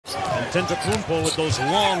Antetokounmpo with those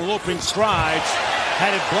long loping strides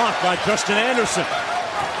had it blocked by Justin Anderson.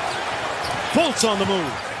 Fultz on the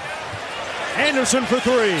move. Anderson for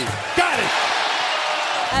three. Got it.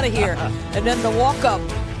 Out of here. And then the walk-up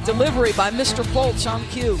delivery by Mr. Fultz on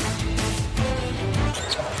cue.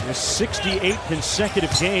 His 68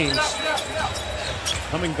 consecutive games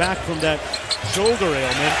coming back from that shoulder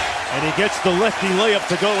ailment, and he gets the lefty layup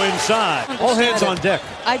to go inside. All hands on deck.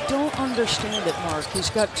 I don't understand it, Mark. He's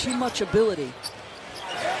got too much ability.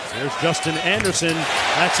 There's Justin Anderson.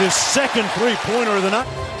 That's his second three-pointer of the night.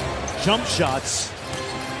 Jump shots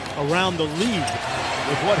around the league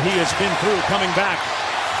with what he has been through coming back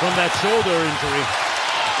from that shoulder injury.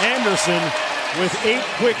 Anderson with 8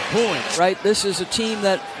 quick points. Right, this is a team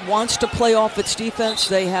that wants to play off its defense.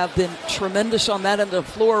 They have been tremendous on that end of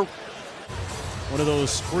the floor. One of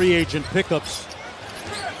those free agent pickups.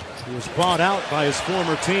 He was bought out by his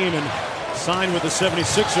former team and signed with the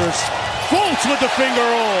 76ers. Fultz with the finger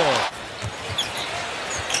roll.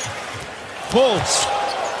 Fultz.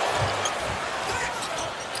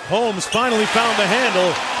 Holmes finally found the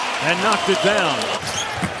handle and knocked it down.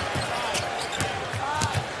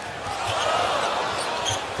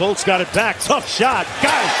 Fultz got it back. Tough shot.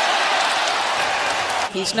 Got it.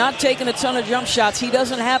 He's not taking a ton of jump shots. He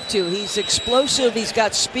doesn't have to. He's explosive. He's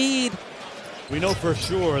got speed. We know for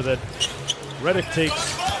sure that Redick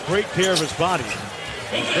takes great care of his body.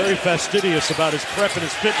 He's very fastidious about his prep and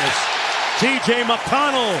his fitness. T.J.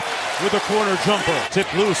 McConnell with a corner jumper.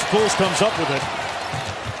 Tip loose. Fultz comes up with it.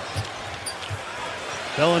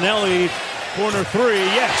 Bellinelli, corner three.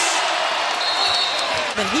 Yes.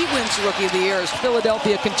 And he wins Rookie of the Year as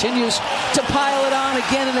Philadelphia continues to pile it on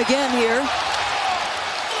again and again here.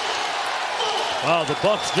 Wow, the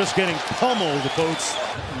Bucks just getting pummeled with Fultz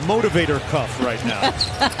motivator cuff right now.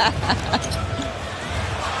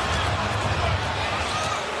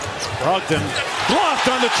 Brogdon blocked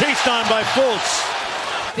on the chase down by Fultz.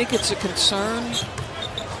 I think it's a concern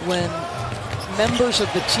when members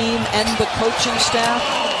of the team and the coaching staff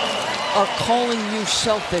are calling you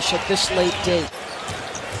selfish at this late date.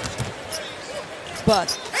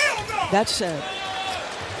 But that said,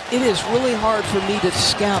 it is really hard for me to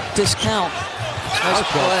discount.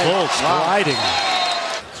 Markelle Fultz gliding.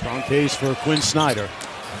 Strong case for Quinn Snyder.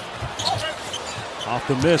 Off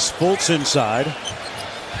the miss, Fultz inside. And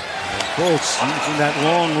Fultz using that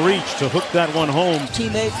long reach to hook that one home.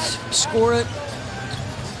 Teammates score it.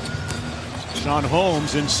 Sean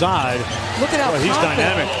Holmes inside. Look at how he's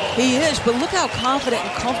dynamic. He is, but look how confident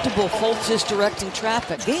and comfortable Fultz is directing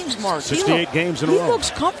traffic. Games, Mark. 68 games in a row. He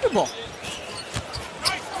looks comfortable.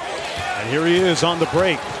 And here he is on the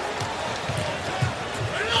break.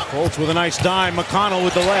 Fultz with a nice dime. McConnell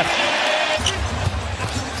with the left.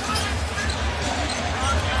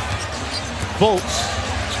 Fultz.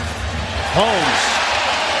 Holmes.